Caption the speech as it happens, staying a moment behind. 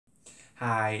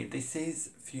Hi, this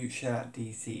is future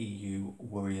DCEU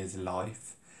Warriors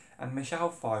Life, and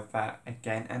Michelle Pfeiffer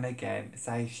again and again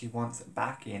says she wants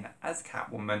back in as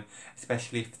Catwoman,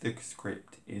 especially if the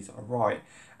script is right.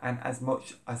 And as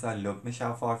much as I love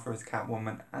Michelle Pfeiffer as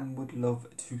Catwoman and would love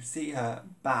to see her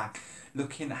back,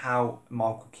 looking how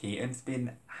Michael Keaton's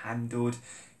been handled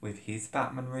with his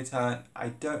Batman return, I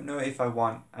don't know if I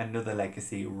want another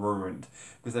legacy ruined,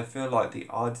 because I feel like the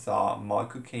odds are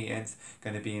Michael Keaton's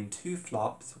going to be in two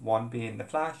flops, one being The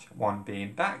Flash, one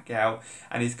being Batgirl,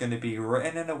 and he's going to be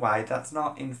written in a way that's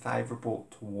not favourable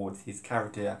towards his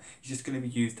character. He's just going to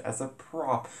be used as a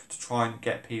prop to try and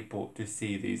get people to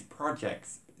see these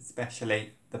projects,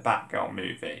 especially the Batgirl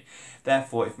movie.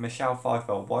 Therefore, if Michelle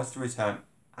Pfeiffer was to return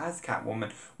as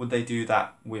Catwoman, would they do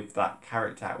that with that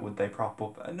character? Would they prop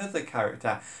up another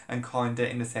character and kinda,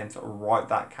 in a sense, write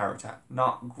that character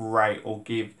not great, or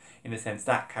give, in a sense,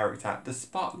 that character the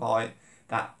spotlight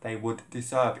that they would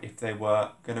deserve if they were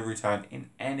going to return in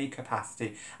any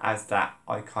capacity as that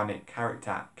iconic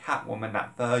character, Catwoman,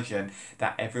 that version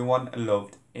that everyone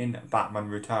loved in Batman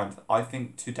Returns? I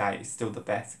think today is still the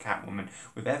best Catwoman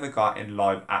we've ever got in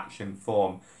live action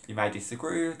form. You may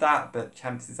disagree with that, but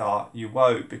chances are you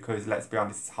won't, because let's be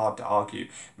honest, it's hard to argue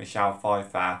Michelle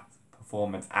Pfeiffer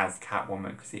performance as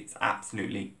Catwoman, because it's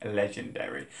absolutely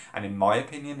legendary, and in my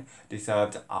opinion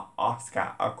deserved an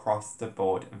Oscar across the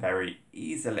board very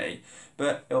easily.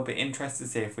 But it'll be interesting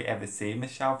to see if we ever see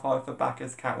Michelle Pfeiffer back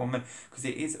as Catwoman, because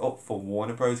it is up for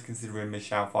Warner Bros, considering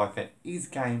Michelle Pfeiffer is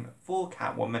game for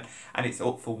Catwoman, and it's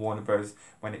up for Warner Bros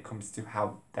when it comes to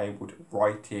how they would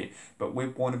write it. But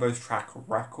with Warner Bros track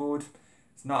record,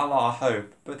 it's not a lot of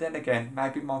hope. But then again,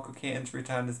 maybe Michael Keaton's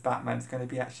return as Batman is going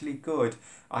to be actually good.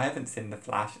 I haven't seen The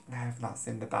Flash, and I have not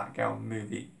seen the Batgirl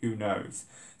movie. Who knows?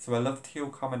 So I'd love to hear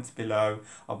your comments below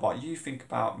of what you think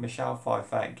about Michelle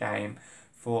Pfeiffer game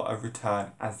for a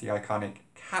return as the iconic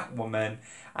Catwoman,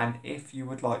 and if you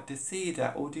would like to see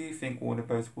that, or do you think Warner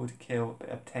Bros would kill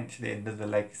potentially another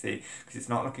legacy, because it's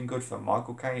not looking good for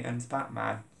Michael Keaton's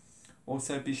Batman.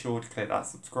 Also, be sure to click that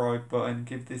subscribe button,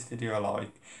 give this video a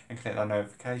like, and click that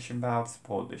notification bell to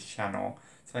support this channel.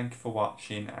 So thank you for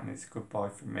watching, and it's goodbye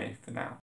from me for now.